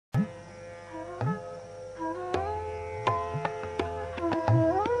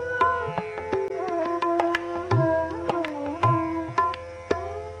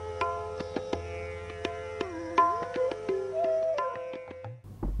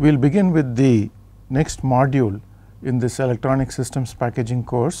We will begin with the next module in this electronic systems packaging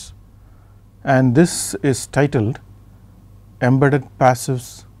course, and this is titled Embedded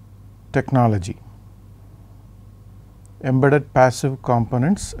Passives Technology. Embedded passive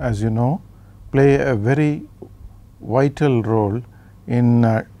components, as you know, play a very vital role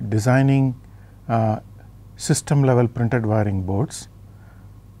in designing system level printed wiring boards,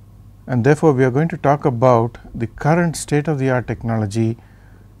 and therefore, we are going to talk about the current state of the art technology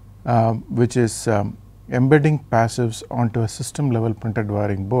which is embedding passives onto a system level printed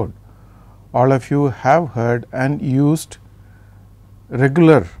wiring board. All of you have heard and used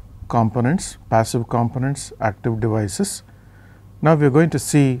regular components, passive components, active devices. Now, we are going to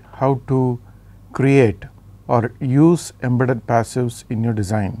see how to create or use embedded passives in your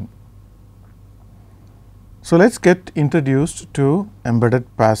design. So, let us get introduced to embedded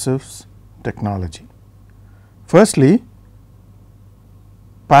passives technology. Firstly,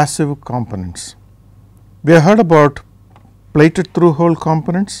 passive components. We have heard about plated through hole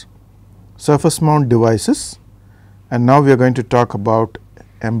components, surface mount devices, and now we are going to talk about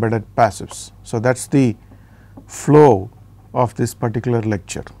embedded passives. So, that is the flow of this particular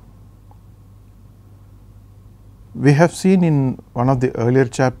lecture. We have seen in one of the earlier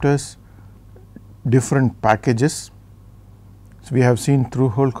chapters different packages. So, we have seen through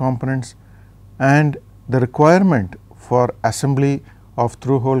hole components and the requirement for assembly of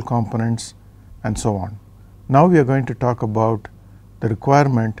through hole components and so on. Now, we are going to talk about the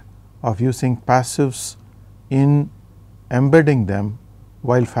requirement of using passives in embedding them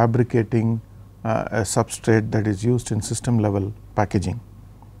while fabricating a substrate that is used in system level packaging.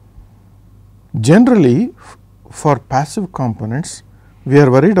 Generally, for passive components, we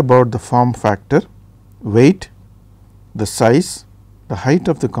are worried about the form factor, weight, the size, the height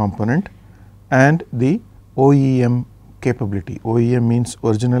of the component and the OEM capability. OEM means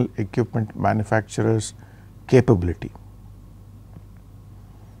original equipment manufacturer's capability.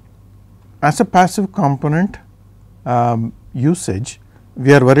 As a passive component usage,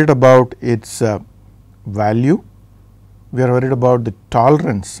 we are worried about its value, we are worried about the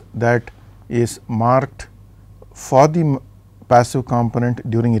tolerance that is marked for the passive component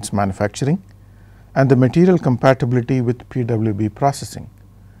during its manufacturing and the material compatibility with PWB processing.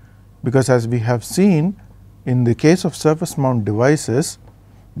 Because as we have seen in the case of surface mount devices,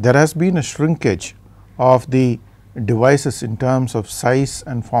 there has been a shrinkage of the devices in terms of size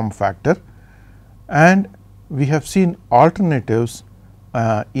and form factor, and we have seen alternatives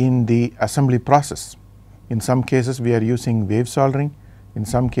in the assembly process. In some cases, we are using wave soldering, in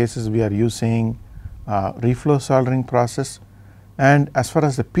some cases we are using reflow soldering process, and as far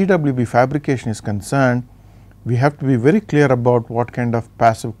as the PWB fabrication is concerned, we have to be very clear about what kind of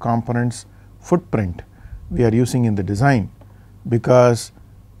passive components footprint we are using in the design, because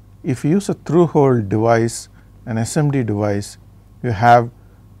if you use a through hole device, an SMD device, you have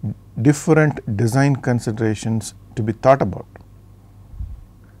different design considerations to be thought about.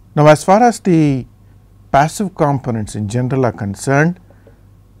 Now, as far as the passive components in general are concerned,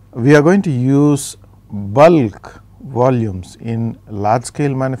 we are going to use bulk volumes in large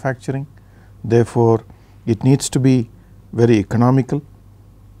scale manufacturing. Therefore, it needs to be very economical,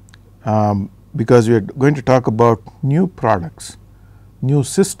 because we are going to talk about new products, new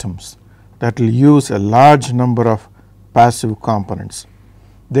systems that will use a large number of passive components.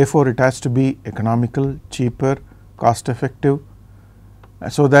 Therefore, it has to be economical, cheaper, cost effective,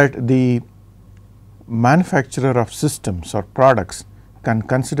 so that the manufacturer of systems or products can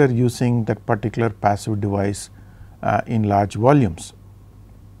consider using that particular passive device in large volumes.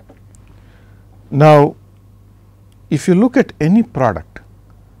 Now, if you look at any product,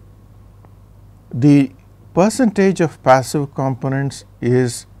 the percentage of passive components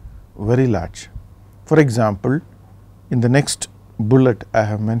is very large. For example, in the next bullet I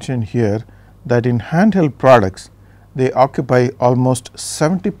have mentioned here that in handheld products, they occupy almost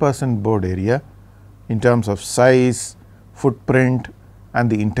 70% board area in terms of size, footprint and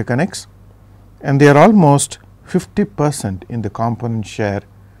the interconnects, and they are almost 50% in the component share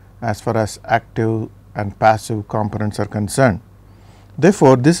as far as active and passive components are concerned.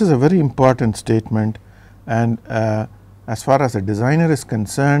 Therefore, this is a very important statement, and as far as a designer is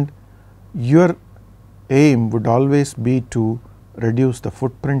concerned, your aim would always be to reduce the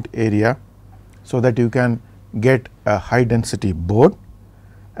footprint area, so that you can get a high density board.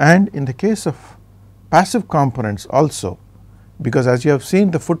 And in the case of passive components also, because as you have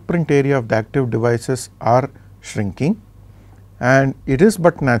seen, the footprint area of the active devices are shrinking, and it is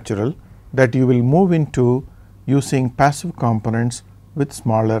but natural that you will move into using passive components with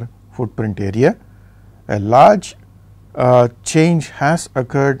smaller footprint area. A large change has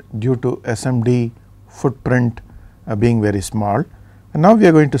occurred due to SMD footprint being very small. And now we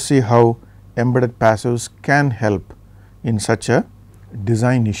are going to see how embedded passives can help in such a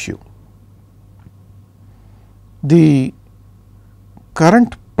design issue. The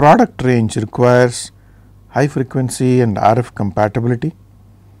current product range requires high frequency and RF compatibility,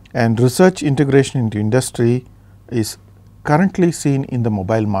 and research integration into industry is currently seen in the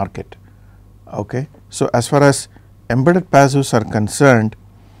mobile market. Okay. So, as far as embedded passives are concerned,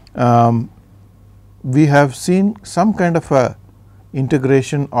 we have seen some kind of a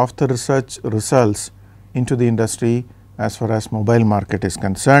integration of the research results into the industry as far as mobile market is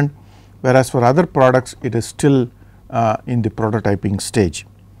concerned, whereas for other products it is still in the prototyping stage.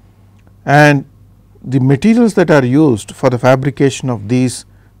 And the materials that are used for the fabrication of these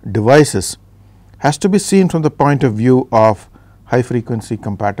devices has to be seen from the point of view of high frequency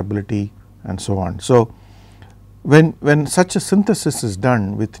compatibility and so on. So, when such a synthesis is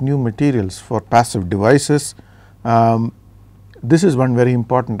done with new materials for passive devices, this is one very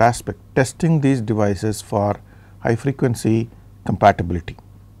important aspect, testing these devices for high frequency compatibility.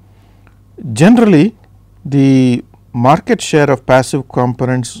 Generally, the market share of passive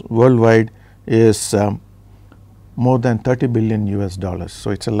components worldwide is more than $30 billion US. So,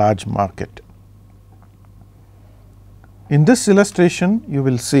 it is a large market. In this illustration, you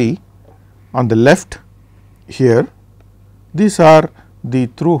will see on the left here, these are the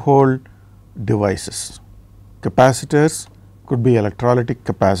through hole devices. Capacitors could be electrolytic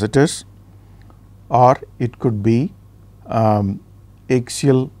capacitors, or it could be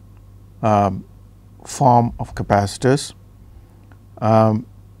axial form of capacitors.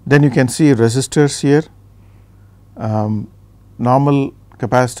 Then you can see resistors here, normal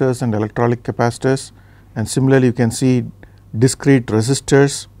capacitors and electrolytic capacitors, and similarly you can see discrete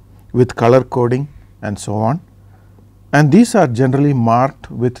resistors with color coding and so on. And these are generally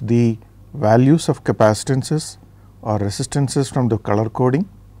marked with the values of capacitances or resistances from the color coding,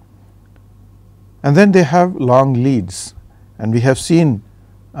 and then they have long leads. And we have seen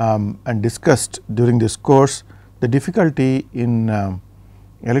and discussed during this course the difficulty in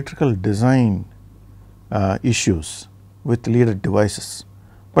electrical design issues with leaded devices,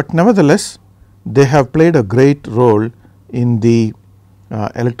 but nevertheless they have played a great role in the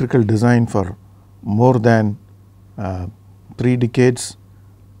electrical design for more than 3 decades,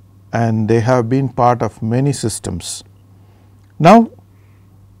 and they have been part of many systems. Now,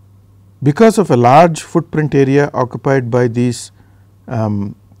 because of a large footprint area occupied by these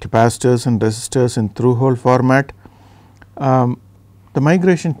capacitors and resistors in through hole format, the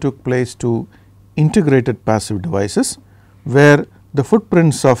migration took place to integrated passive devices, where the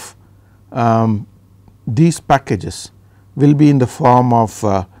footprints of these packages will be in the form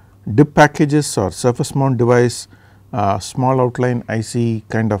of DIP packages or surface mount device, small outline IC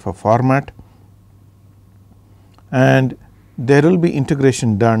kind of a format, and there will be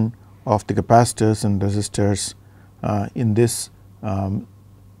integration done of the capacitors and resistors in this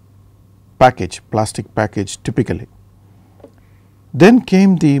package, plastic package typically. Then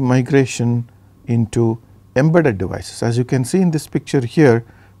came the migration into embedded devices. As you can see in this picture here,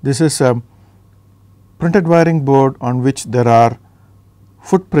 this is a printed wiring board on which there are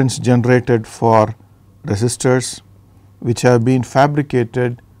footprints generated for resistors, which have been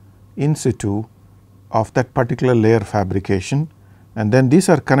fabricated in situ of that particular layer fabrication, and then these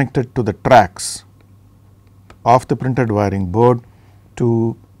are connected to the tracks of the printed wiring board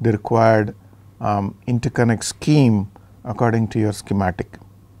to the required interconnect scheme according to your schematic.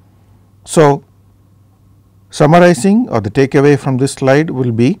 So, summarizing or the takeaway from this slide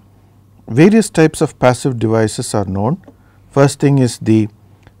will be various types of passive devices are known. First thing is the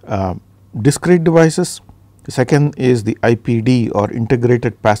discrete devices, the second is the IPD or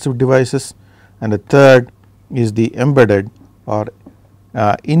integrated passive devices, and the third is the embedded or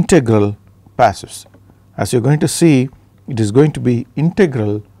integral passives. As you are going to see, it is going to be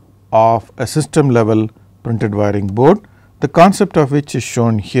integral of a system level printed wiring board, the concept of which is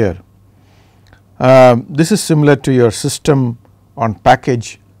shown here. This is similar to your system on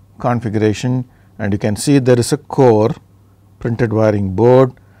package configuration, and you can see there is a core printed wiring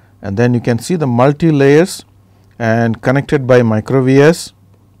board, and then you can see the multi layers and connected by micro vias.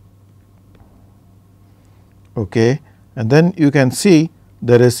 Okay. And then you can see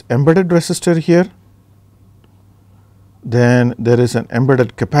there is embedded resistor here, then there is an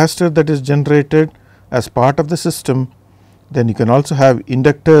embedded capacitor that is generated as part of the system, then you can also have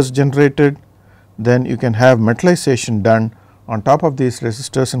inductors generated, then you can have metallization done on top of these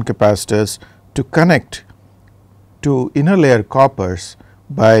resistors and capacitors to connect to inner layer coppers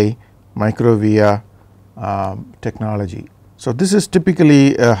by micro via technology. So, this is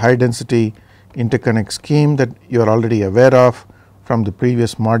typically a high density interconnect scheme that you are already aware of from the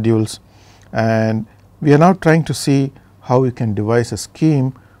previous modules, and we are now trying to see how we can devise a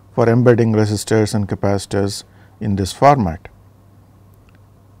scheme for embedding resistors and capacitors in this format.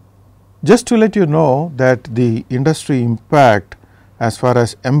 Just to let you know that the industry impact as far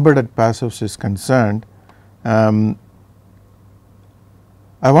as embedded passives is concerned, I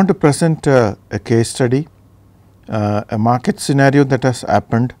want to present a case study, a market scenario that has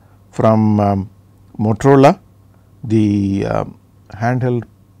happened from Motorola, the handheld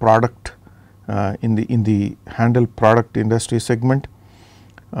product in the handheld product industry segment.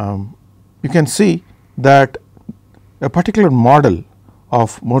 You can see that a particular model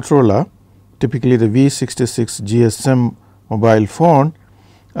of Motorola, typically the V66 GSM mobile phone,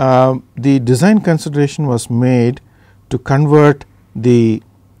 the design consideration was made to convert the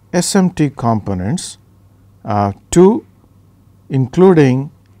SMT components to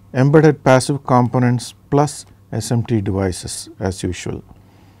including embedded passive components plus SMT devices as usual.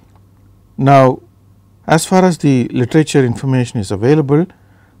 Now, as far as the literature information is available,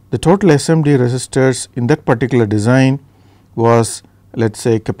 the total SMD resistors in that particular design was, let us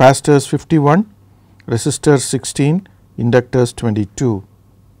say, capacitors 51, resistors 16, inductors 22.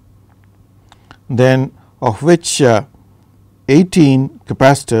 Then of which 18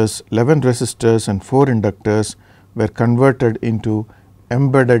 capacitors, 11 resistors and 4 inductors were converted into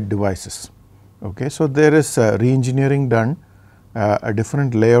embedded devices. Okay. So, there is re-engineering done, a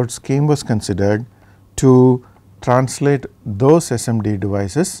different layout scheme was considered to translate those SMD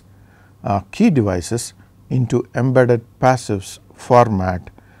devices, key devices, into embedded passives format,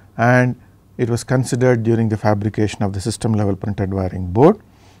 and it was considered during the fabrication of the system level printed wiring board.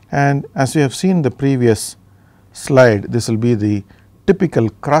 And as we have seen in the previous slide, this will be the typical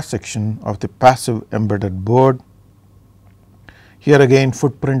cross section of the passive embedded board. Here again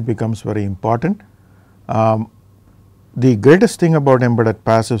footprint becomes very important. The greatest thing about embedded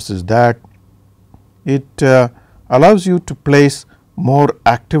passives is that it allows you to place more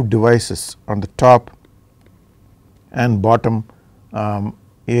active devices on the top and bottom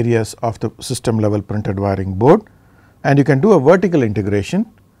areas of the system level printed wiring board, and you can do a vertical integration.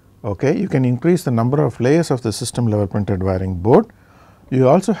 Okay. You can increase the number of layers of the system level printed wiring board. You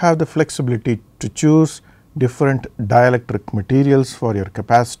also have the flexibility to choose different dielectric materials for your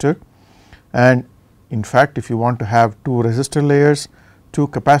capacitor, and in fact, if you want to have 2 resistor layers, 2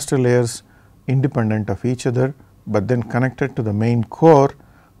 capacitor layers independent of each other, but then connected to the main core,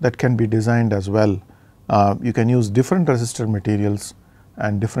 that can be designed as well. You can use different resistor materials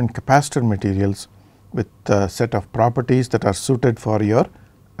and different capacitor materials with a set of properties that are suited for your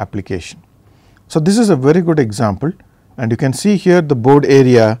application. So, this is a very good example, and you can see here the board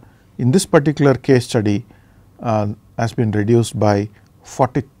area in this particular case study has been reduced by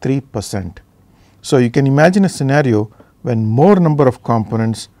 43%. So, you can imagine a scenario when more number of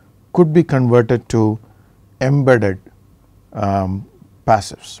components could be converted to embedded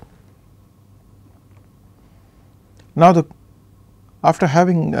passives. Now, after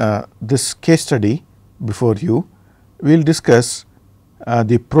having this case study before you, we will discuss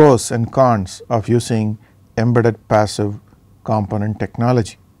the pros and cons of using embedded passive component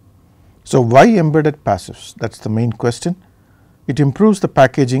technology. So, why embedded passives? That is the main question. It improves the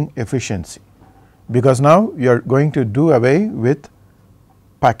packaging efficiency, because now you are going to do away with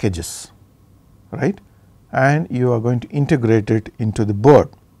packages, right, and you are going to integrate it into the board.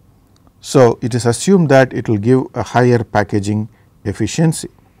 So, it is assumed that it will give a higher packaging efficiency.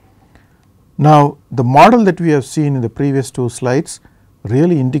 Now, the model that we have seen in the previous 2 slides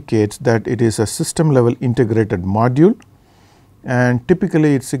really indicates that it is a system level integrated module, and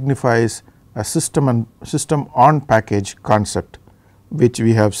typically it signifies a system on package concept, which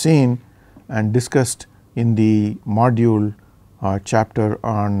we have seen and discussed in the module chapter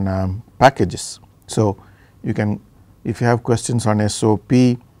on packages. So, you can, if you have questions on SOP,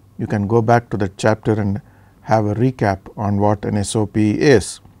 you can go back to the chapter and have a recap on what an SOP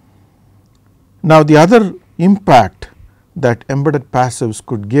is. Now, the other impact that embedded passives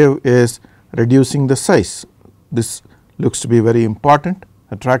could give is reducing the size. This looks to be very important,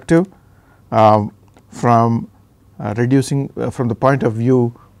 attractive from the point of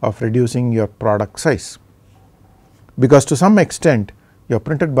view of reducing your product size, because to some extent your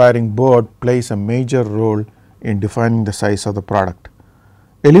printed wiring board plays a major role in defining the size of the product.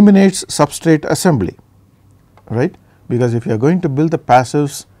 Eliminates substrate assembly, right, because if you are going to build the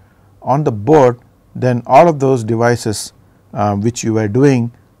passives on the board, then all of those devices which you were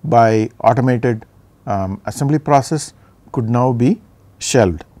doing by automated assembly process could now be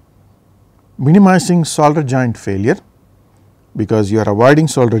shelved. minimizing solder joint failure, because you are avoiding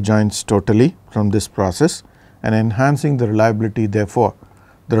solder joints totally from this process, and enhancing the reliability. Therefore,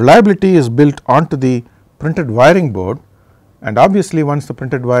 the reliability is built onto the printed wiring board, and obviously, once the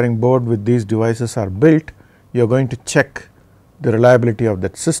printed wiring board with these devices are built, you are going to check the reliability of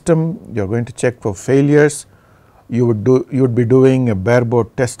that system, you are going to check for failures, you would be doing a bare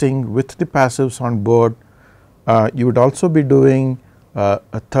board testing with the passives on board. You would also be doing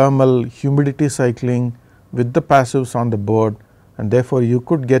a thermal humidity cycling with the passives on the board, and therefore, you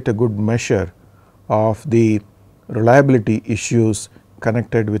could get a good measure of the reliability issues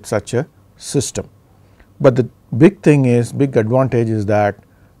connected with such a system. But the big advantage is that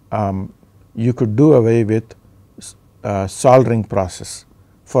you could do away with soldering process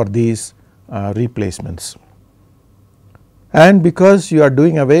for these replacements. And because you are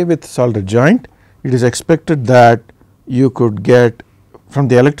doing away with solder joint, it is expected that you could get, from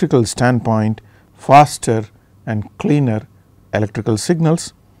the electrical standpoint, faster and cleaner electrical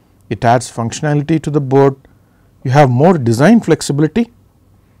signals. It adds functionality to the board. You have more design flexibility,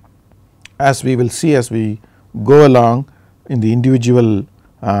 as we will see as we go along in the individual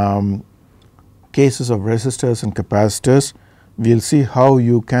cases of resistors and capacitors. We will see how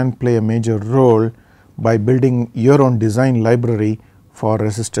you can play a major role by building your own design library for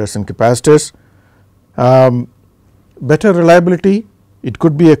resistors and capacitors. Better reliability, it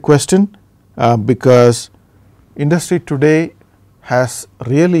could be a question, because industry today has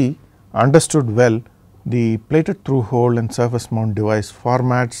really understood well the plated through hole and surface mount device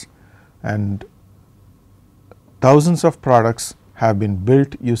formats, and thousands of products have been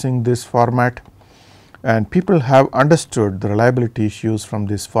built using this format, and people have understood the reliability issues from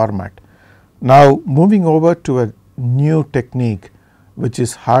this format. Now, moving over to a new technique, which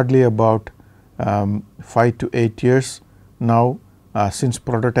is hardly about 5 to 8 years now since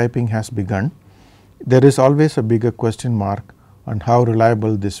prototyping has begun, there is always a bigger question mark on how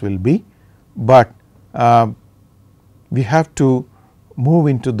reliable this will be, but we have to move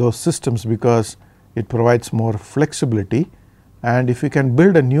into those systems because it provides more flexibility, and if we can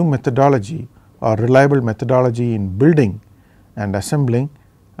build a new methodology or reliable methodology in building and assembling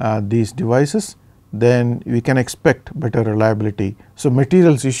these devices, then we can expect better reliability. So,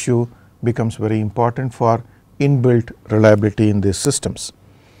 materials issue becomes very important for inbuilt reliability in these systems.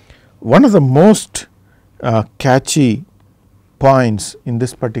 One of the most catchy points in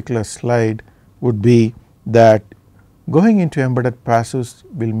this particular slide would be that going into embedded passives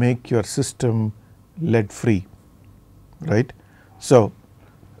will make your system lead free, right. So,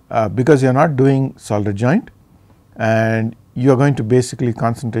 because you are not doing solder joint, and you are going to basically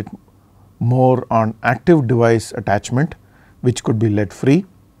concentrate more on active device attachment, which could be lead free,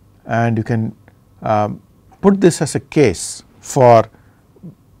 and you can put this as a case for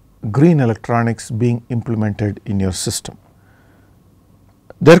green electronics being implemented in your system.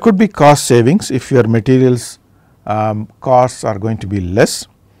 There could be cost savings if your materials costs are going to be less,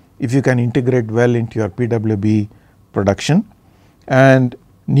 if you can integrate well into your PWB production, and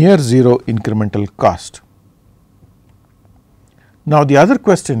near zero incremental cost. Now, the other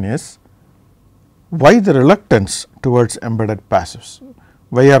question is, why the reluctance towards embedded passives?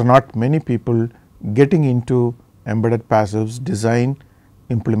 Why are not many people getting into embedded passives design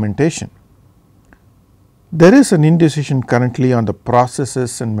implementation? There is an indecision currently on the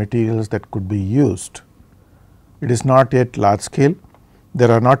processes and materials that could be used. It is not yet large scale.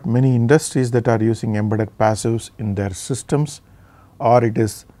 There are not many industries that are using embedded passives in their systems, or it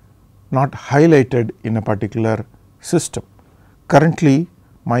is not highlighted in a particular system. Currently,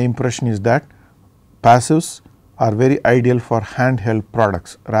 my impression is that passives are very ideal for handheld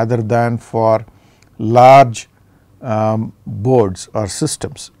products rather than for large boards or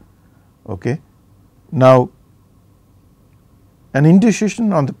systems. Okay. Now, an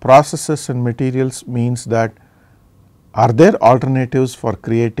indecision on the processes and materials means that are there alternatives for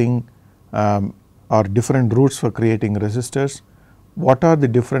creating or different routes for creating resistors? What are the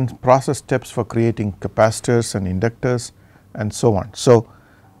different process steps for creating capacitors and inductors and so on. So,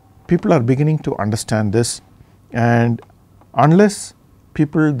 people are beginning to understand this, and unless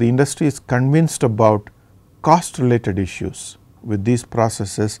the industry is convinced about cost related issues with these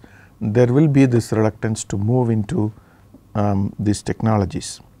processes, there will be this reluctance to move into these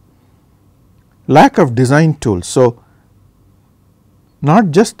technologies. Lack of design tools. So,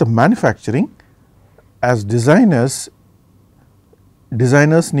 not just the manufacturing, as designers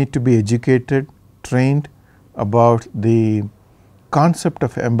need to be educated, trained about the concept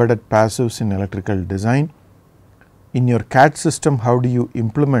of embedded passives in electrical design. In your CAD system, how do you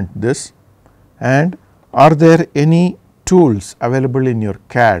implement this, and are there any tools available in your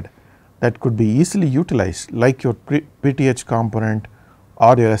CAD that could be easily utilized like your PTH component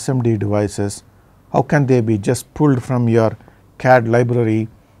or your SMD devices, how can they be just pulled from your CAD library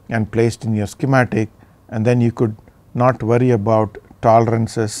and placed in your schematic, and then you could not worry about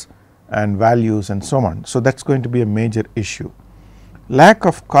tolerances and values and so on. So, that is going to be a major issue. Lack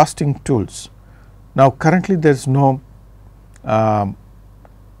of costing tools. Now, currently there is no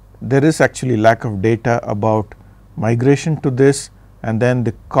there is actually lack of data about migration to this, and then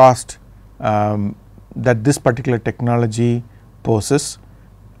the cost that this particular technology poses,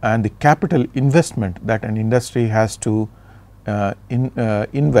 and the capital investment that an industry has to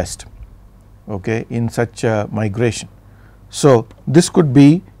invest in such a migration. So, this could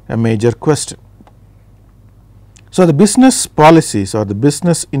be a major question. So, the business policies or the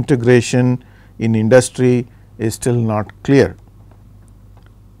business integration in industry is still not clear,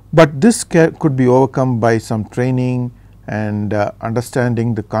 but this could be overcome by some training and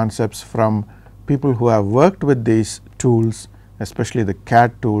understanding the concepts from people who have worked with these tools, especially the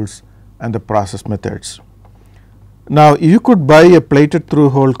CAD tools and the process methods. Now, you could buy a plated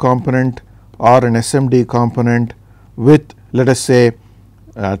through hole component or an SMD component with, let us say,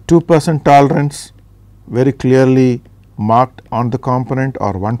 2% tolerance very clearly marked on the component,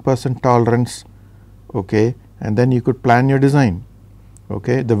 or 1% tolerance, and then you could plan your design.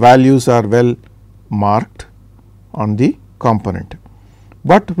 The values are well marked on the component,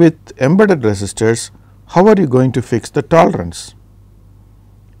 but with embedded resistors, how are you going to fix the tolerance?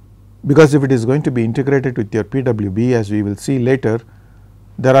 Because if it is going to be integrated with your PWB, as we will see later,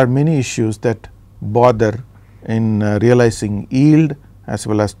 there are many issues that bother in realizing yield as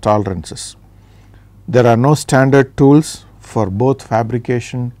well as tolerances. There are no standard tools for both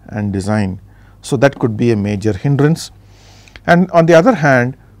fabrication and design. So, that could be a major hindrance. And on the other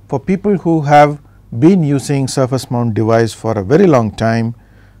hand, for people who have been using surface mount device for a very long time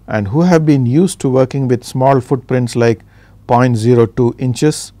and who have been used to working with small footprints like 0.02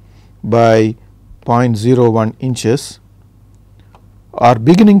 inches by 0.01 inches, are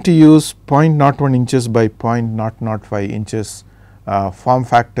beginning to use 0.01 inches by 0.005 inches form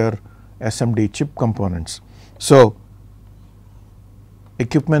factor SMD chip components. So,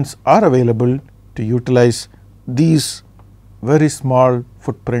 equipments are available to utilize these very small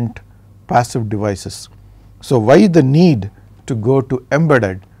footprint passive devices. So, why the need to go to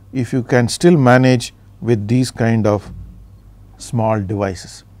embedded if you can still manage with these kind of small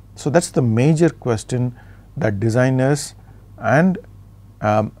devices? So, that is the major question that designers and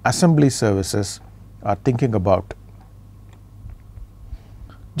assembly services are thinking about.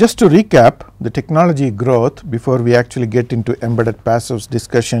 Just to recap the technology growth before we actually get into embedded passives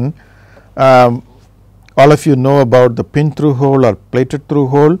discussion, all of you know about the pin through hole or plated through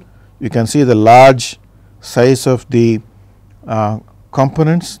hole. You can see the large size of the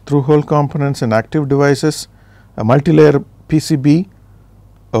components, through hole components and active devices, a multi-layer PCB,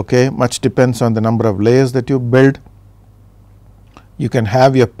 much depends on the number of layers that you build. You can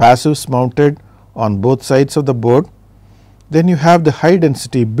have your passives mounted on both sides of the board. Then you have the high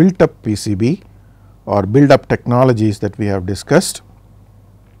density built up PCB or build up technologies that we have discussed.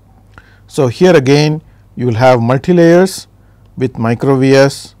 So, here again you will have multi layers with micro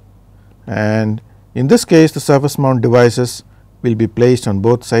vias, and in this case the surface mount devices will be placed on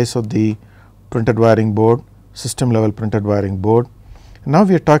both sides of the printed wiring board, system level printed wiring board. Now,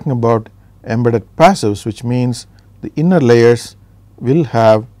 we are talking about embedded passives, which means the inner layers will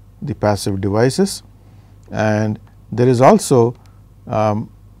have the passive devices, and there is also a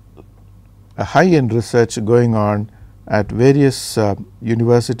high end research going on at various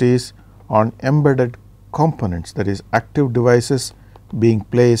universities on embedded components, that is active devices being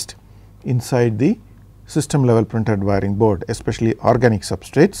placed inside the system level printed wiring board, especially organic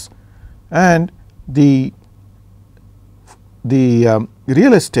substrates, and the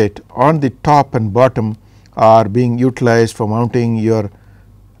real estate on the top and bottom are being utilized for mounting your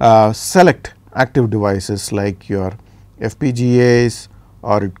select active devices like your FPGAs,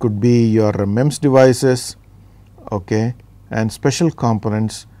 or it could be your MEMS devices, and special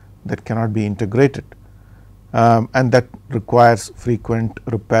components that cannot be integrated, and that requires frequent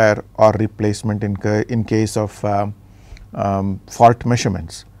repair or replacement in case of fault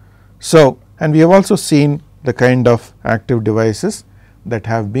measurements. So, and we have also seen the kind of active devices that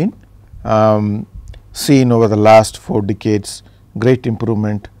have been seen over the last 4 decades, great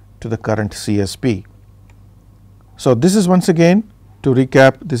improvement to the current CSP. So, this is once again to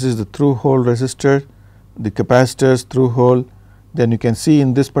recap, this is the through hole resistor, the capacitors through hole. Then you can see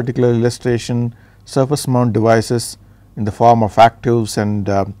in this particular illustration surface mount devices in the form of actives and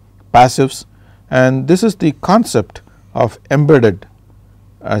passives, and this is the concept of embedded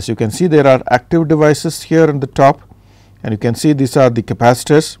As you can see, there are active devices here on the top, and you can see these are the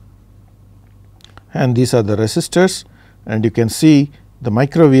capacitors and these are the resistors, and you can see the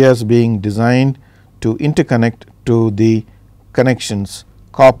micro vias being designed to interconnect to the connections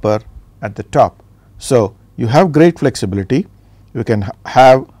copper at the top. So, you have great flexibility. You can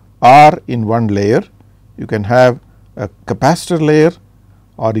have R in one layer, you can have a capacitor layer,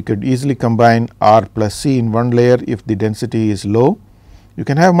 or you could easily combine R plus C in one layer if the density is low. You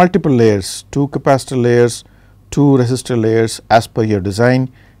can have multiple layers, 2 capacitor layers, 2 resistor layers as per your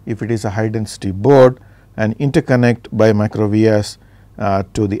design if it is a high density board, and interconnect by micro vias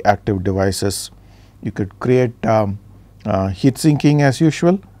to the active devices. You could create heat sinking as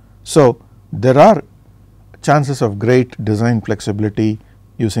usual. So, there are chances of great design flexibility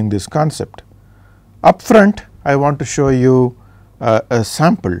using this concept. Up front, I want to show you a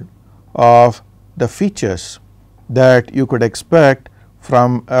sample of the features that you could expect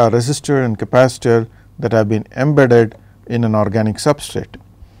from a resistor and capacitor that have been embedded in an organic substrate.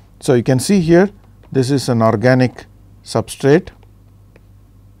 So, you can see here this is an organic substrate.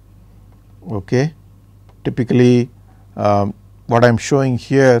 Okay. Typically, what I am showing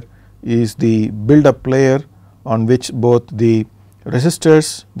here is the build up layer on which both the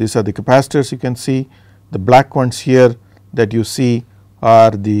resistors, these are the capacitors, you can see the black ones here that you see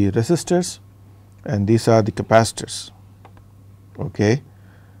are the resistors and these are the capacitors. Okay.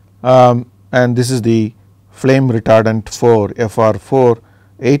 And this is the flame retardant 4 FR4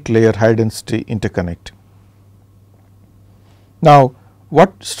 8 layer high density interconnect. Now,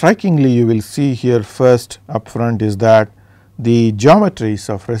 what strikingly you will see here first up front is that the geometries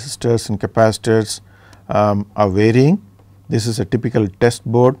of resistors and capacitors are varying. This is a typical test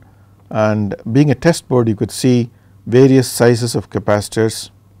board, and being a test board you could see various sizes of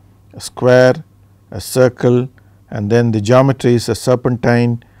capacitors, a square, a circle, and then the geometry is a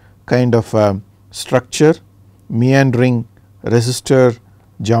serpentine kind of structure, meandering resistor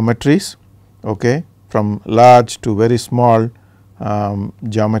geometries, okay, from large to very small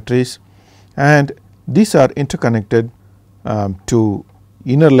geometries, and these are interconnected to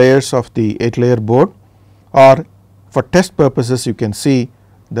inner layers of the 8 layer board, or for test purposes you can see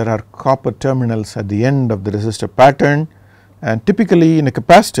there are copper terminals at the end of the resistor pattern, and typically in a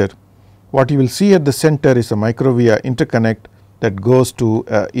capacitor what you will see at the center is a micro via interconnect that goes to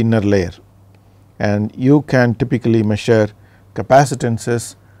inner layer, and you can typically measure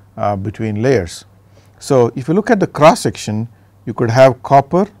capacitances between layers. So, if you look at the cross section, you could have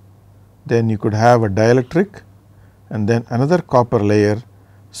copper, then you could have a dielectric and then another copper layer.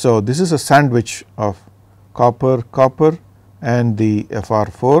 So, this is a sandwich of copper, copper and the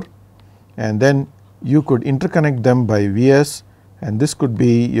FR4, and then you could interconnect them by Vs, and this could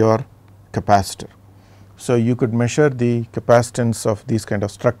be your capacitor. So, you could measure the capacitance of these kind of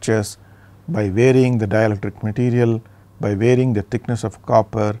structures by varying the dielectric material, by varying the thickness of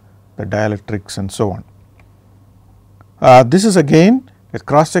copper, the dielectrics and so on. This is again a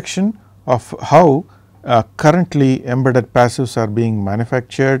cross section of how currently embedded passives are being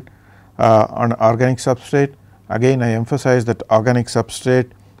manufactured on organic substrate. Again, I emphasize that organic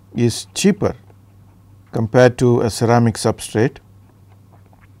substrate is cheaper compared to a ceramic substrate,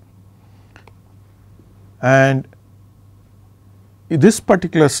 and this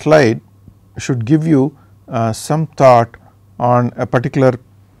particular slide should give you some thought on a particular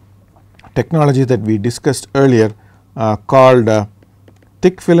technology that we discussed earlier called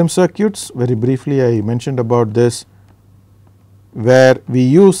thick film circuits. Very briefly I mentioned about this, where we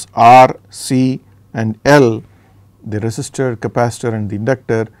use R, C and L, the resistor, capacitor and the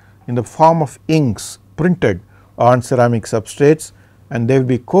inductor, in the form of inks printed on ceramic substrates, and they will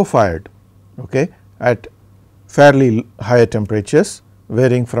be co-fired, okay, at fairly higher temperatures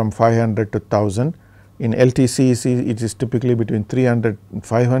varying from 500 to 1000. In LTCC it is typically between 300 and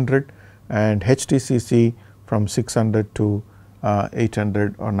 500, and HTCC from 600 to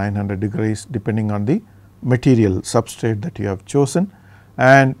 800 or 900 degrees depending on the material substrate that you have chosen,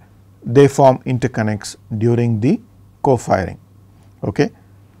 and they form interconnects during the co-firing. Okay.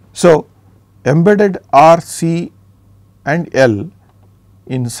 So, embedded R, C and L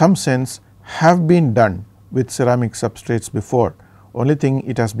in some sense have been done with ceramic substrates before, only thing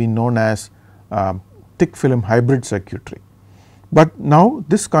it has been known as thick film hybrid circuitry. But now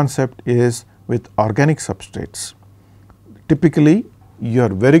this concept is with organic substrates, typically your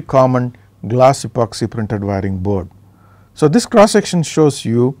very common glass epoxy printed wiring board. So, this cross section shows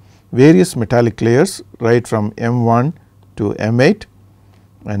you various metallic layers right from M1 to M8,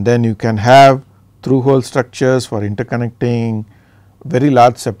 and then you can have through hole structures for interconnecting, very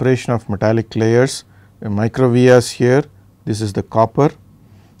large separation of metallic layers, micro vias here, this is the copper,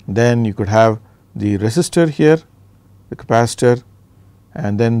 then you could have the resistor here, the capacitor,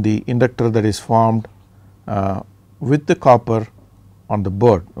 and then the inductor that is formed with the copper on the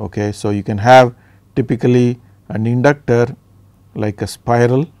board. Okay. So, you can have typically an inductor like a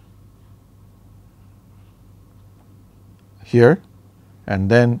spiral here, and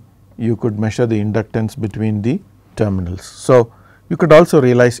then you could measure the inductance between the terminals. So, you could also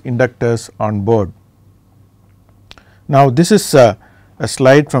realize inductors on board. Now, this is a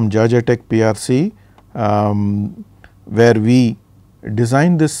slide from Georgia Tech PRC, where we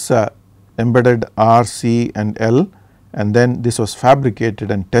designed this embedded R, C and L, and then this was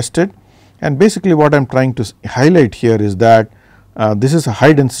fabricated and tested. And basically what I am trying to highlight here is that this is a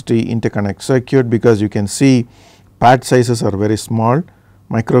high density interconnect circuit, because you can see pad sizes are very small,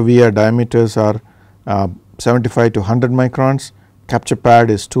 micro via diameters are 75 to 100 microns, capture pad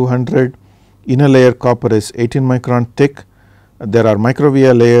is 200, inner layer copper is 18 micron thick. There are micro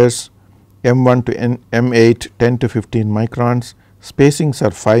via layers M1 to M8 10 to 15 microns, spacings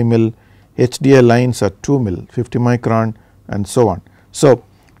are 5 mil, HDI lines are 2 mil 50 micron and so on. So,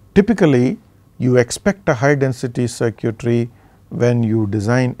 typically you expect a high density circuitry when you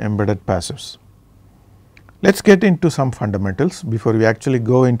design embedded passives. Let us get into some fundamentals before we actually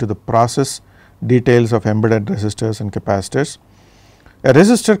go into the process details of embedded resistors and capacitors. A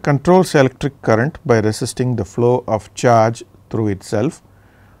resistor controls electric current by resisting the flow of charge through itself.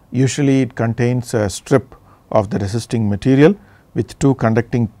 Usually it contains a strip of the resisting material with two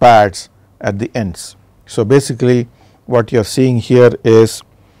conducting pads at the ends. So, basically what you are seeing here is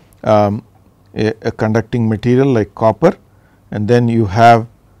a conducting material like copper, and then you have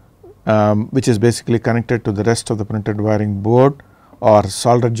which is basically connected to the rest of the printed wiring board or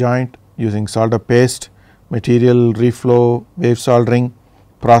solder joint using solder paste, material reflow, wave soldering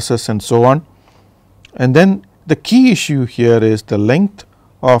process and so on. And then the key issue here is the length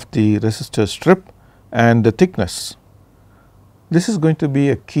of the resistor strip and the thickness. This is going to be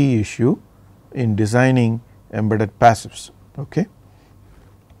a key issue in designing embedded passives. Okay.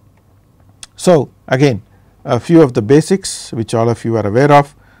 So, again a few of the basics which all of you are aware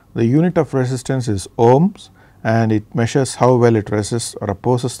of. The unit of resistance is ohms, and it measures how well it resists or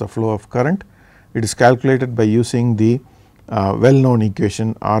opposes the flow of current. It is calculated by using the well known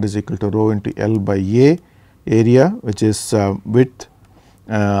equation R is equal to rho into L by A, area which is width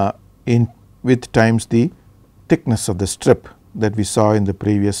times the thickness of the strip that we saw in the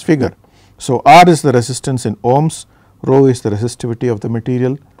previous figure. So, R is the resistance in ohms, rho is the resistivity of the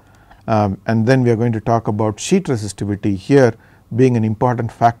material, and then we are going to talk about sheet resistivity here being an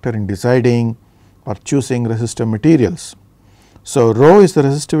important factor in deciding or choosing resistor materials. So, rho is the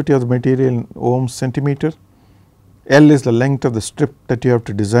resistivity of the material in ohms centimeter, L is the length of the strip that you have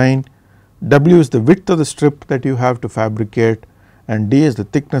to design, W is the width of the strip that you have to fabricate, and D is the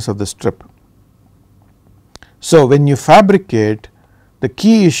thickness of the strip. So, when you fabricate, the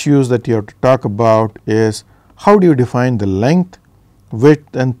key issues that you have to talk about is how do you define the length,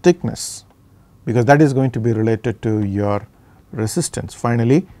 width and thickness, because that is going to be related to your resistance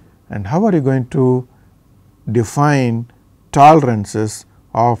finally, and how are you going to define tolerances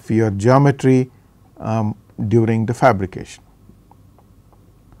of your geometry during the fabrication.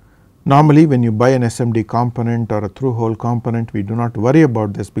 Normally when you buy an SMD component or a through hole component, we do not worry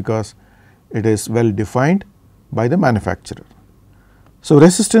about this because it is well defined by the manufacturer. So,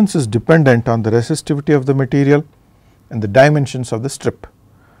 resistance is dependent on the resistivity of the material and the dimensions of the strip.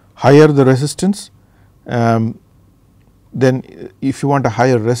 Higher the resistance, then if you want a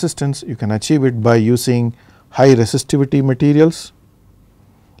higher resistance, you can achieve it by using high resistivity materials,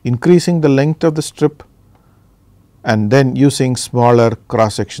 increasing the length of the strip, and then using smaller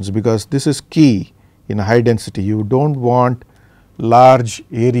cross sections, because this is key in a high density. You do not want large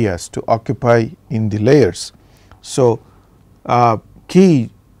areas to occupy in the layers. So,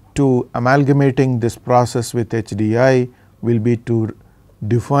 key to amalgamating this process with HDI will be to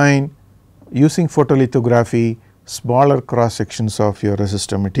define using photolithography smaller cross sections of your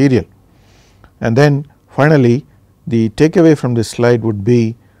resistor material. And then finally, the takeaway from this slide would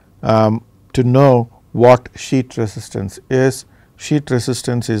be to know what sheet resistance is. Sheet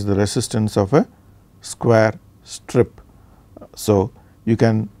resistance is the resistance of a square strip. So, you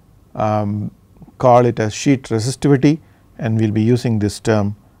can call it as sheet resistivity, and we will be using this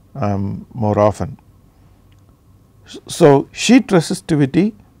term more often. So, sheet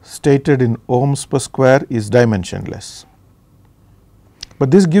resistivity stated in ohms per square is dimensionless,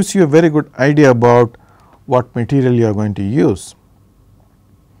 but this gives you a very good idea about what material you are going to use.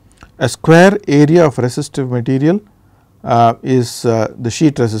 A square area of resistive material is the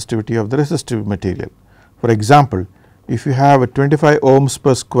sheet resistivity of the resistive material. For example, if you have a 25 ohms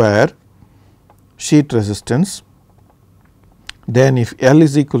per square sheet resistance, then if L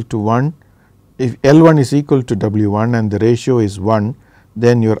is equal to 1, if L1 is equal to W1 and the ratio is 1,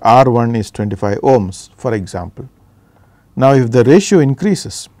 then your R1 is 25 ohms, for example. Now, if the ratio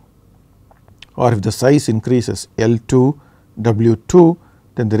increases or if the size increases L2, W2,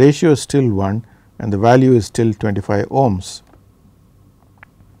 then the ratio is still 1 and the value is still 25 ohms,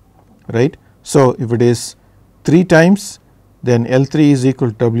 right. So, if it is 3 times, then L3 is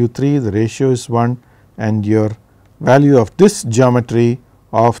equal to W3, the ratio is 1 and your value of this geometry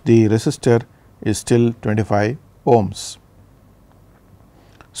of the resistor is still 25 ohms.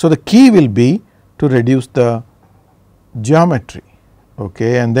 So, the key will be to reduce the geometry,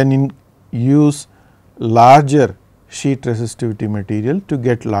 okay, and then use larger sheet resistivity material to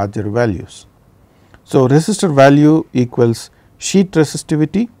get larger values. So, resistor value equals sheet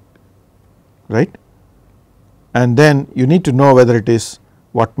resistivity, right, and then you need to know whether it is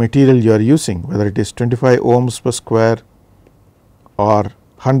what material you are using, whether it is 25 ohms per square or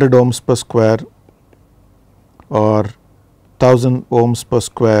 100 ohms per square or 1000 ohms per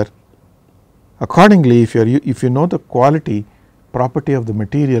square. Accordingly, if you know the quality property of the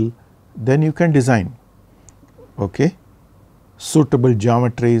material, then you can design, okay, suitable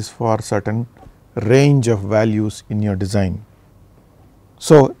geometries for certain range of values in your design.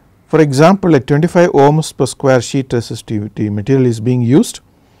 So, for example, a 25 ohms per square sheet resistivity material is being used,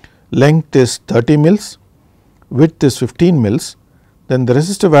 length is 30 mils, width is 15 mils, then the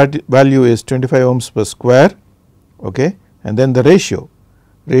resistor value is 25 ohms per square, okay, and then the ratio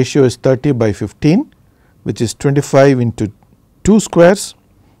is 30 by 15, which is 25 into 2 squares,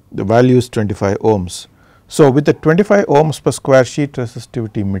 the value is 25 ohms. So, with the 25 ohms per square sheet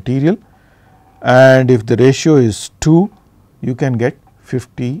resistivity material and if the ratio is 2, you can get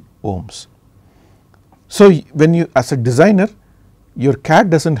 50 ohms. So, when you as a designer, your CAD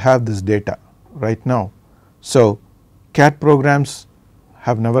does not have this data right now. So, CAD programs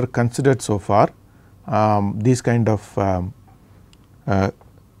have never considered so far these kind of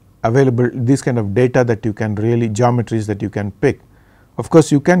available, these kind of data that you can really, geometries that you can pick. Of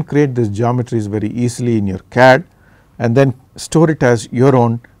course, you can create these geometries very easily in your CAD and then store it as your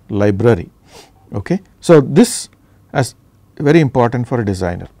own library. Okay. So, this is very important for a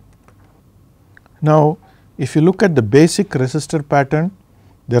designer. Now, if you look at the basic resistor pattern,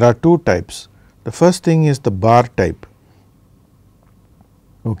 there are 2 types. The first thing is the bar type.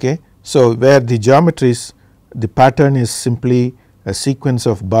 Okay. So, where the geometries, the pattern is simply a sequence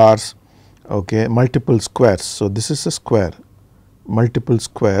of bars, okay, multiple squares. So, this is a square, multiple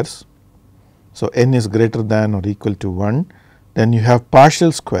squares. So, n is greater than or equal to 1, then you have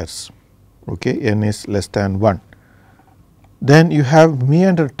partial squares, okay, n is less than 1. Then you have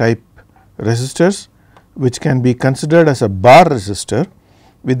meander type resistors, which can be considered as a bar resistor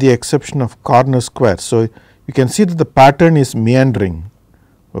with the exception of corner squares. So, you can see that the pattern is meandering,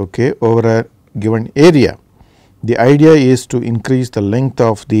 okay, over a given area. The idea is to increase the length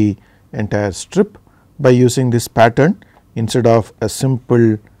of the entire strip by using this pattern instead of a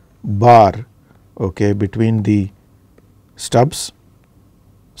simple bar, okay, between the stubs.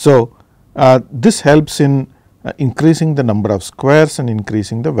 So, this helps in increasing the number of squares and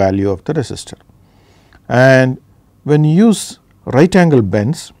increasing the value of the resistor. And when you use right angle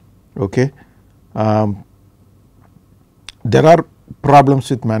bends, okay, there are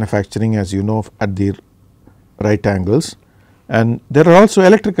problems with manufacturing, as you know, at the right angles, and there are also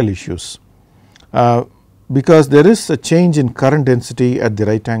electrical issues, because there is a change in current density at the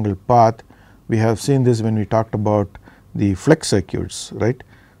right angle path. We have seen this when we talked about the flex circuits, right.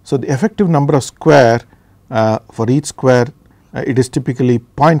 So, the effective number of square for each square, it is typically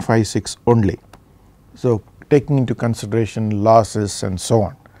 0.56 only. So, taking into consideration losses and so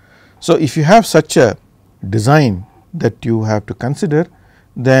on. So, if you have such a design that you have to consider,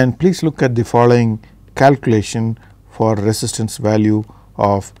 then please look at the following calculation for resistance value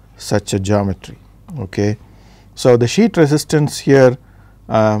of such a geometry. Okay. So, the sheet resistance here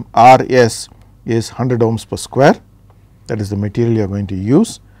RS is 100 ohms per square, that is the material you are going to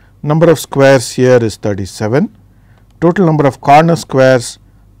use. Number of squares here is 37, total number of corner squares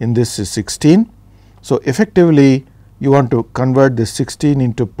in this is 16. So, effectively you want to convert this 16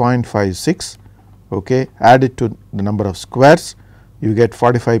 into 0.56, okay, add it to the number of squares, you get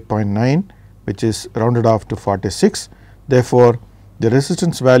 45.9, which is rounded off to 46. Therefore, the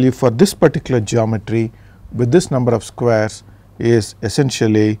resistance value for this particular geometry with this number of squares is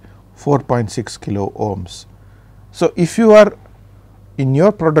essentially 4.6 kilo ohms. So, if you are in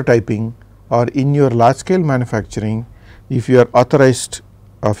your prototyping or in your large scale manufacturing, if you are authorized,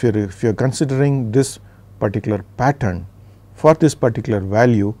 if you are considering this particular pattern for this particular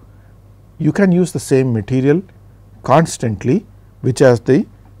value, you can use the same material constantly which has the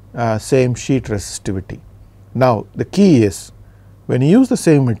same sheet resistivity. Now, the key is when you use the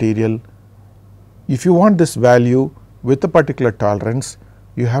same material, if you want this value with a particular tolerance,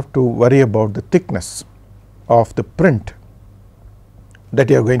 you have to worry about the thickness of the print that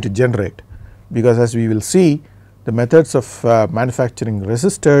you are going to generate, because as we will see, the methods of manufacturing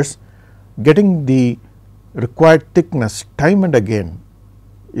resistors, getting the required thickness time and again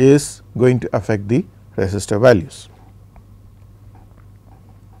is going to affect the resistor values.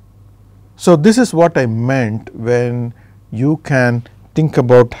 So, this is what I meant when you can think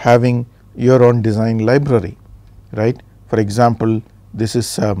about having your own design library, right. For example, this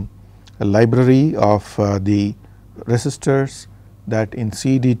is a library of the resistors that in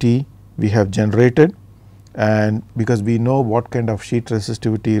CDT we have generated, and because we know what kind of sheet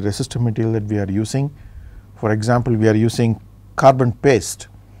resistivity resistor material that we are using. For example, we are using carbon paste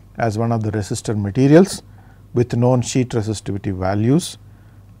as one of the resistor materials with known sheet resistivity values,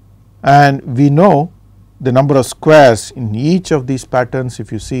 and we know the number of squares in each of these patterns.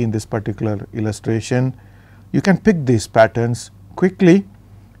 If you see in this particular illustration, you can pick these patterns quickly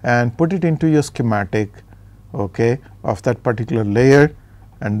and put it into your schematic, okay, of that particular layer,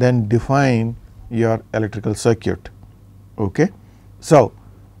 and then define your electrical circuit. Okay. So,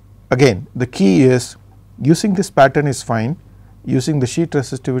 again the key is using this pattern is fine, using the sheet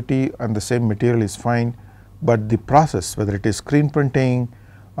resistivity and the same material is fine, but the process, whether it is screen printing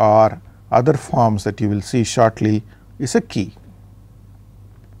or other forms that you will see shortly, is a key.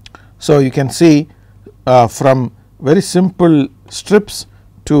 So, you can see from very simple strips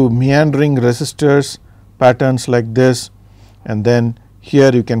to meandering resistors patterns like this, and then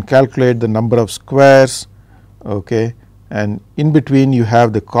here you can calculate the number of squares, okay, and in between you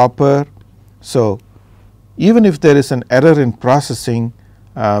have the copper. So, even if there is an error in processing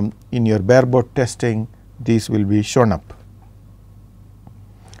in your bareboard testing, these will be shown up.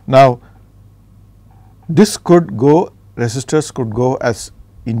 Now, this could go, resistors could go as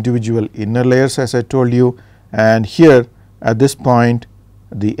individual inner layers as I told you, and here at this point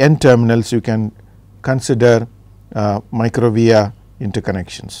the N terminals you can consider micro via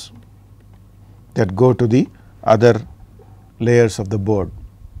interconnections that go to the other layers of the board.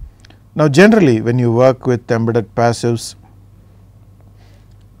 Now, generally when you work with embedded passives,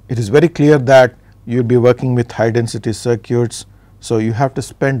 it is very clear that you will be working with high density circuits. So, you have to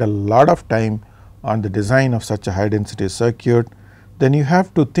spend a lot of time on the design of such a high density circuit. Then you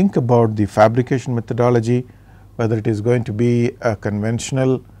have to think about the fabrication methodology, whether it is going to be a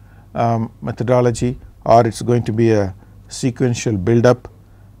conventional methodology or it is going to be a sequential build up,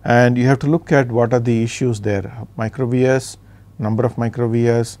 and you have to look at what are the issues there, micro vias, number of micro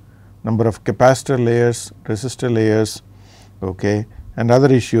vias, number of capacitor layers, resistor layers, okay, and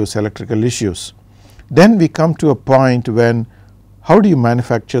other issues, electrical issues. Then we come to a point when how do you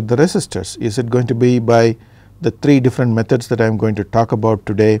manufacture the resistors? Is it going to be by the three different methods that I am going to talk about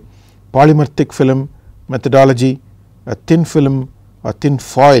today: polymer thick film methodology, a thin film or thin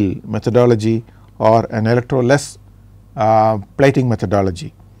foil methodology, or an electroless plating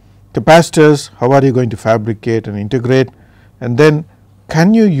methodology. Capacitors, how are you going to fabricate and integrate, and then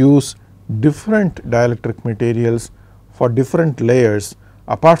can you use different dielectric materials for different layers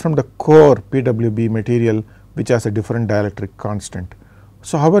apart from the core PWB material which has a different dielectric constant.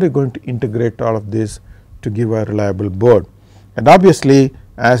 So, how are you going to integrate all of this to give a reliable board? And obviously,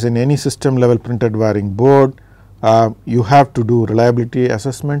 as in any system level printed wiring board, you have to do reliability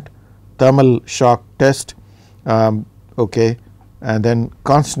assessment, thermal shock test, okay, and then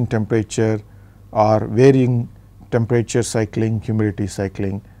constant temperature or varying temperature cycling, humidity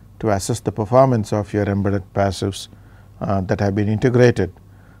cycling to assess the performance of your embedded passives that have been integrated.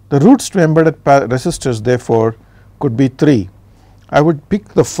 The routes to embedded resistors therefore could be three. I would pick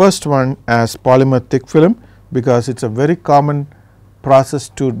the first one as polymer thick film, because it is a very common process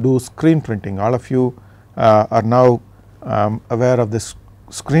to do screen printing. All of you are now aware of this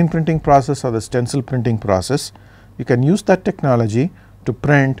screen printing process or the stencil printing process. You can use that technology to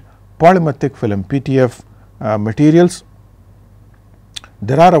print polymer thick film PTF materials.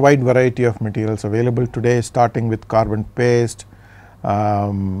 There are a wide variety of materials available today, starting with carbon paste,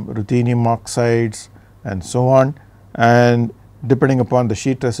 ruthenium oxides and so on, and depending upon the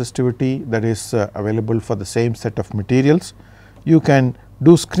sheet resistivity that is available for the same set of materials, you can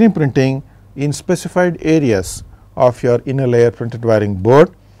do screen printing in specified areas of your inner layer printed wiring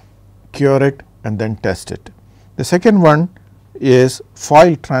board, cure it and then test it. The second one is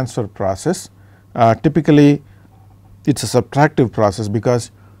foil transfer process. Typically it is a subtractive process,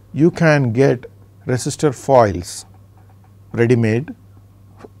 because you can get resistor foils ready made,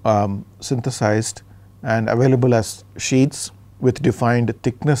 synthesized and available as sheets with defined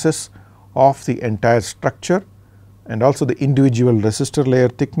thicknesses of the entire structure and also the individual resistor layer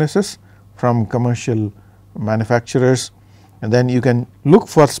thicknesses from commercial manufacturers. And then you can look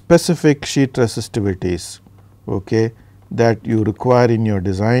for specific sheet resistivities, okay, that you require in your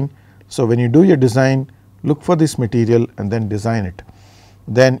design. So, when you do your design, look for this material and then design it.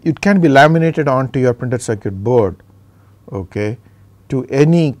 Then it can be laminated onto your printed circuit board, okay, to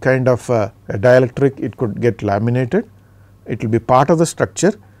any kind of a dielectric. It could get laminated, it will be part of the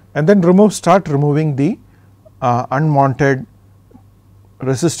structure, and then start removing the unwanted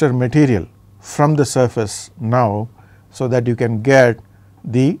resistor material from the surface now, so that you can get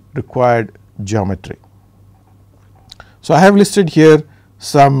the required geometry. So, I have listed here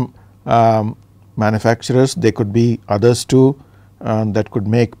some manufacturers, they could be others too, that could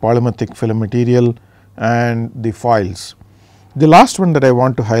make polymer thick film material and the foils. The last one that I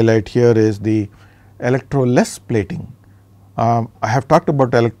want to highlight here is the electroless plating. I have talked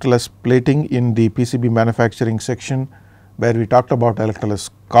about electroless plating in the PCB manufacturing section, where we talked about electroless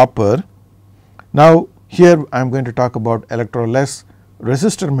copper. Now, here I am going to talk about electroless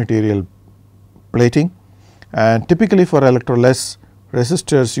resistor material plating, and typically for electroless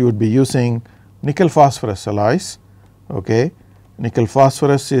resistors you would be using nickel phosphorus alloys. Okay. Nickel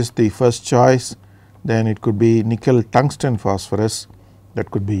phosphorus is the first choice, then it could be nickel tungsten phosphorus that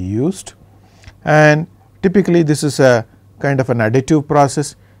could be used, and typically this is a kind of an additive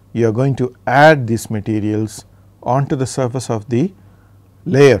process. You are going to add these materials onto the surface of the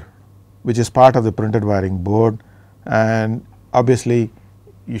layer which is part of the printed wiring board, and obviously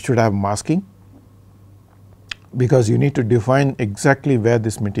you should have masking, because you need to define exactly where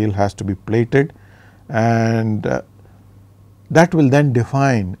this material has to be plated, and that will then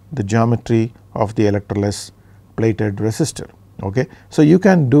define the geometry of the electroless plated resistor. Okay. So, you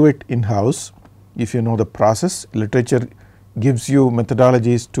can do it in house if you know the process. Literature gives you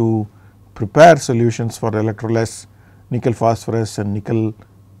methodologies to prepare solutions for electroless nickel phosphorus and nickel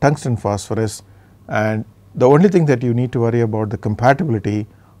tungsten phosphorus, and the only thing that you need to worry about the compatibility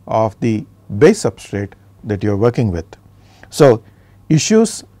of the base substrate that you are working with. So,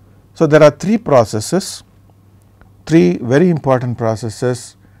 issues. So, there are three processes, three very important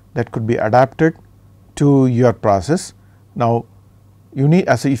processes that could be adapted to your process. Now, you need,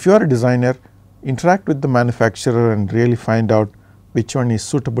 if you are a designer, interact with the manufacturer and really find out which one is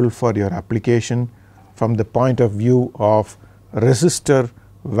suitable for your application from the point of view of resistor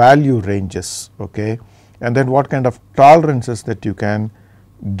value ranges, okay, and then what kind of tolerances that you can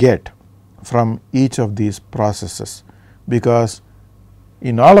get from each of these processes, because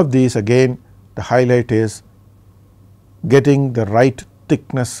in all of these again the highlight is getting the right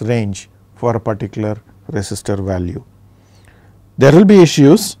thickness range for a particular resistor value. There will be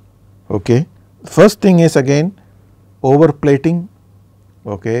issues. Okay. First thing is again over plating,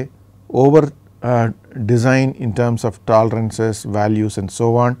 okay, over design in terms of tolerances, values and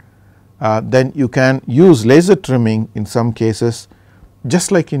so on. Then you can use laser trimming in some cases,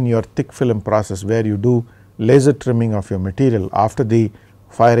 just like in your thick film process, where you do laser trimming of your material after the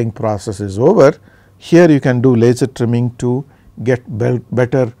firing process is over. Here you can do laser trimming to get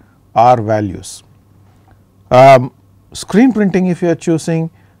better R values. Screen printing, if you are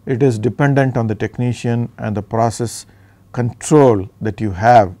choosing, it is dependent on the technician and the process control that you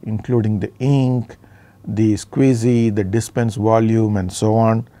have, including the ink, the squeegee, the dispense volume and so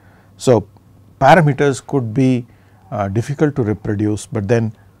on. So, parameters could be difficult to reproduce, but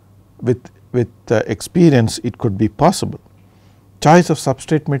then with experience it could be possible. Choice of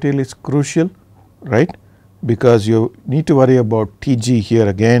substrate material is crucial, right, because you need to worry about TG here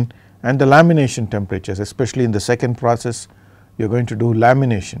again, and the lamination temperatures, especially in the second process you are going to do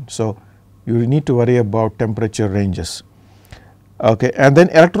lamination. So, you need to worry about temperature ranges. Okay. And then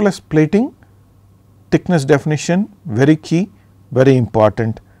electroless plating, thickness definition, very key, very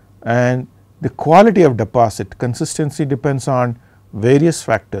important, and the quality of deposit, consistency depends on various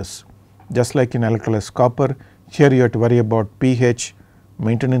factors. Just like in electroless copper, here you have to worry about pH,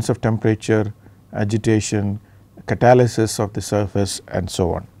 maintenance of temperature, agitation, catalysis of the surface and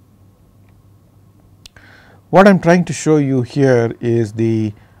so on. What I am trying to show you here is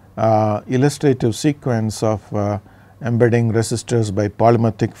the illustrative sequence of embedding resistors by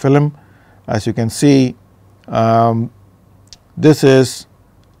polymer thick film. As you can see, this is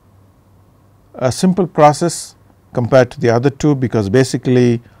a simple process compared to the other two, because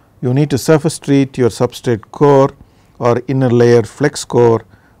basically you need to surface treat your substrate core or inner layer flex core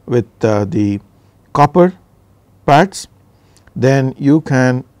with the copper pads. Then you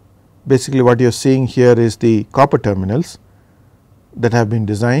can basically what you are seeing here is the copper terminals that have been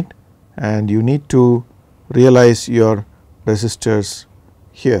designed, and you need to realize your resistors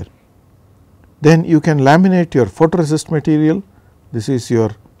here. Then you can laminate your photoresist material. This is your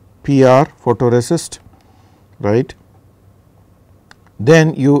PR photoresist, right.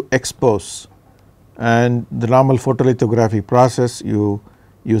 Then you expose, and the normal photolithography process, you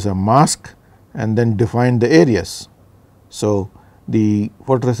use a mask and then define the areas. So, the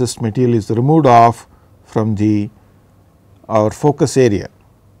photoresist material is removed off from our focus area.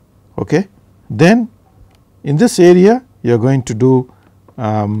 Okay. Then in this area you are going to do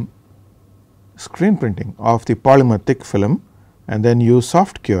screen printing of the polymer thick film and then you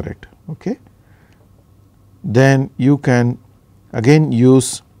soft cure it. Okay. Then you can again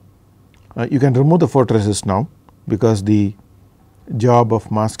use you can remove the photoresist now, because the job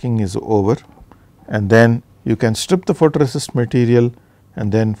of masking is over, and then you can strip the photoresist material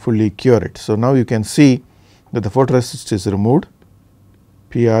and then fully cure it. So, now you can see that the photoresist is removed,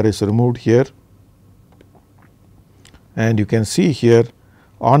 PR is removed here, and you can see here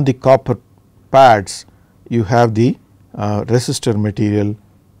on the copper pads you have the resistor material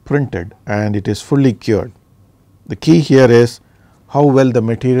printed and it is fully cured. The key here is how well the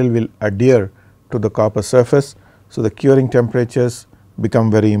material will adhere to the copper surface. So, the curing temperatures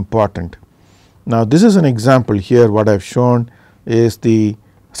become very important. Now, this is an example here. What I have shown is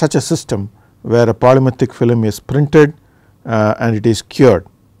such a system where a polymer thick film is printed and it is cured.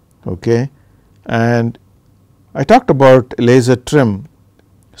 Okay. And I talked about laser trim.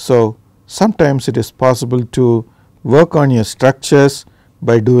 So, sometimes it is possible to work on your structures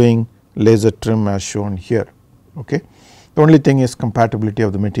by doing laser trim as shown here. Okay. The only thing is compatibility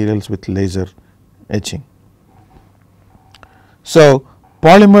of the materials with laser etching. So,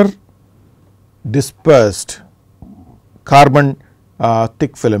 polymer dispersed carbon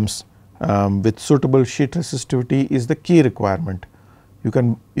thick films with suitable sheet resistivity is the key requirement.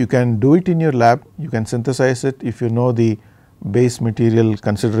 You can do it in your lab, you can synthesize it if you know the base material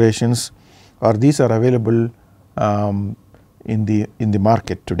considerations, or these are available in the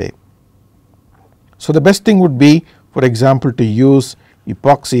market today. So, the best thing would be, for example, to use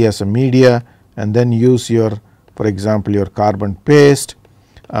epoxy as a media and then use for example, your carbon paste.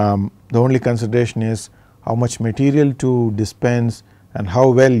 The only consideration is how much material to dispense and how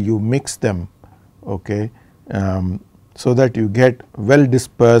well you mix them, okay, so that you get well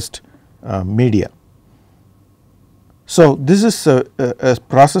dispersed media. So, this is a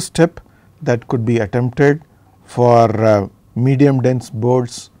process step that could be attempted for medium dense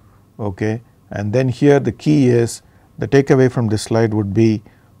boards, okay. And then here the key is, the takeaway from this slide would be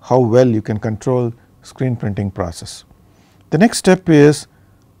how well you can control screen printing process. The next step is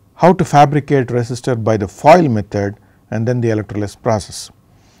how to fabricate resistor by the foil method and then the electrolysis process.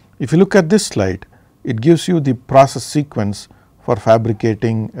 If you look at this slide, it gives you the process sequence for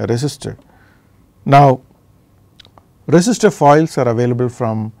fabricating a resistor. Now, resistor foils are available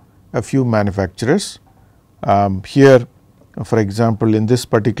from a few manufacturers. Here, for example, in this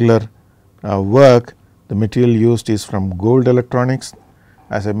particular work, the material used is from Gold Electronics.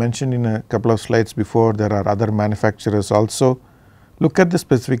 As I mentioned in a couple of slides before, there are other manufacturers also. Look at the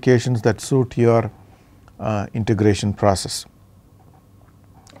specifications that suit your integration process.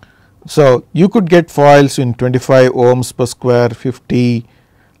 So, you could get foils in 25 ohms per square, 50,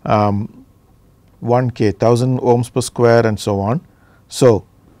 1K, 1000 ohms per square and so on. So,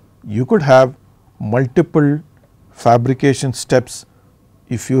 you could have multiple fabrication steps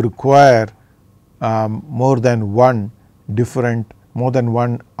if you require more than one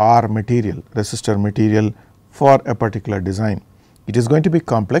R material, resistor material for a particular design. It is going to be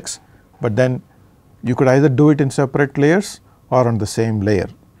complex, but then you could either do it in separate layers or on the same layer.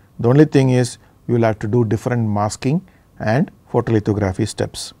 The only thing is you will have to do different masking and photolithography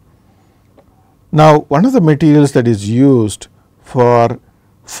steps. Now, one of the materials that is used for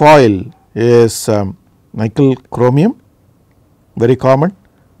foil is nickel chromium, very common.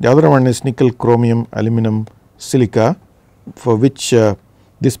 The other one is nickel chromium aluminum silica, for which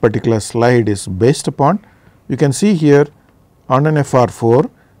this particular slide is based upon. You can see here on an FR4,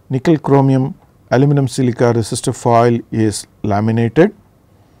 nickel chromium aluminum silica resistor foil is laminated,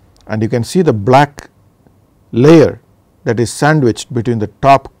 and you can see the black layer that is sandwiched between the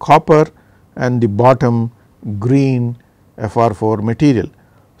top copper and the bottom green FR4 material.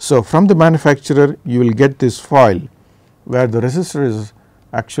 So, from the manufacturer you will get this foil where the resistor is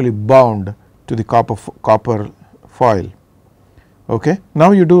actually bound to the copper foil. Okay.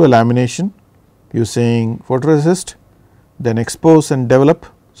 Now, you do a lamination using photoresist, then expose and develop.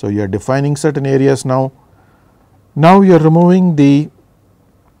 So, you are defining certain areas now. Now, you are removing the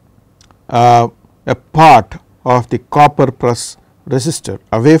a part of the copper plus resistor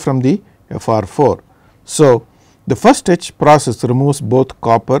away from the FR4. So, the first etch process removes both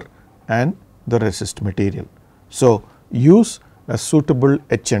copper and the resist material. So, use a suitable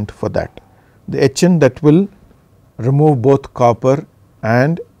etchant for that. The etchant that will remove both copper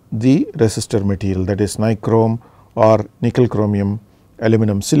and the resistor material, that is nichrome or nickel chromium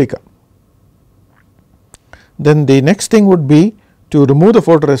aluminum silica. Then the next thing would be to remove the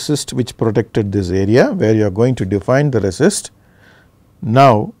photoresist which protected this area where you are going to define the resist.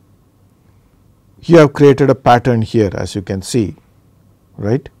 Now, you have created a pattern here as you can see,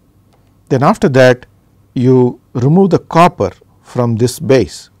 right. Then after that you remove the copper from this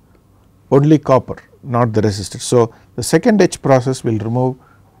base, only copper, not the resistor. So, the second etch process will remove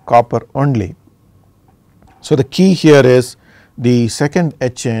copper only. So, the key here is the second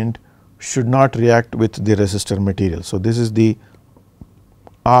etchant should not react with the resistor material. So, this is the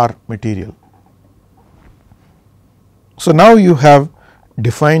R material. So, now you have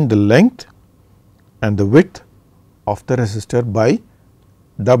defined the length and the width of the resistor by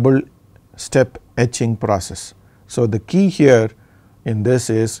double step etching process. So, the key here in this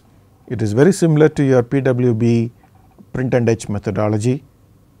is it is very similar to your PWB print and etch methodology.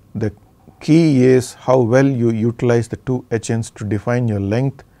 The key is how well you utilize the two etchants to define your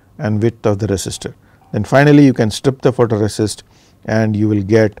length and width of the resistor. Then finally, you can strip the photoresist and you will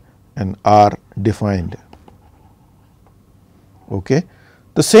get an R defined. Okay.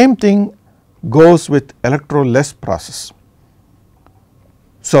 The same thing goes with electroless process.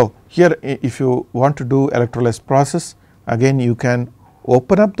 So, here if you want to do electroless process, again you can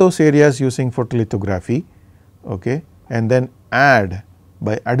open up those areas using photolithography, okay, and then add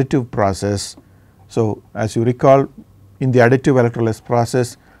by additive process. So, as you recall, in the additive electroless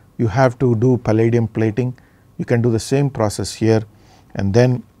process you have to do palladium plating. You can do the same process here and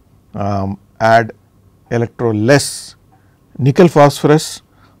then add electroless nickel phosphorus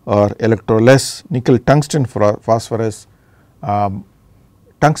or electroless nickel tungsten phosphorus.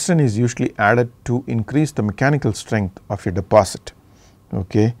 Tungsten is usually added to increase the mechanical strength of your deposit.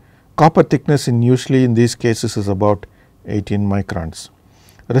 Okay. Copper thickness usually in these cases is about 18 microns.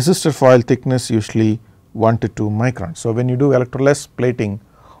 Resistor foil thickness usually 1 to 2 microns. So, when you do electroless plating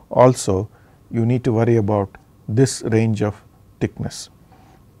also you need to worry about this range of thickness.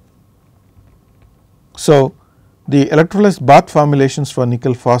 So, the electroless bath formulations for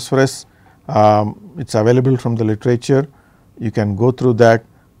nickel phosphorus, it is available from the literature, you can go through that,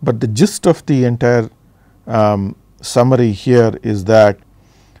 but the gist of the entire summary here is that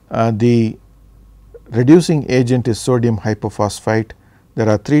the reducing agent is sodium hypophosphite. There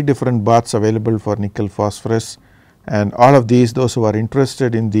are 3 different baths available for nickel phosphorus, and all of these, those who are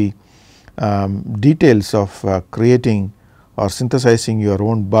interested in the details of creating or synthesizing your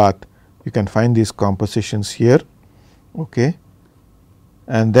own bath, you can find these compositions here. Okay.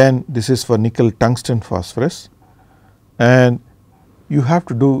 And then this is for nickel tungsten phosphorus, and you have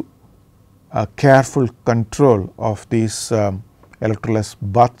to do a careful control of these electroless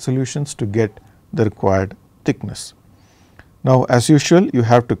bath solutions to get the required thickness. Now, as usual you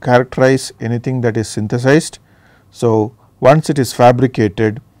have to characterize anything that is synthesized. So, once it is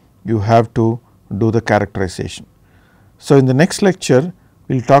fabricated you have to do the characterization. So, in the next lecture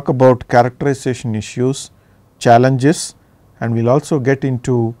we will talk about characterization issues, challenges, and we will also get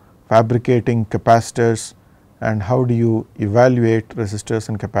into fabricating capacitors and how do you evaluate resistors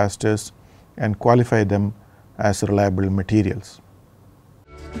and capacitors and qualify them as reliable materials.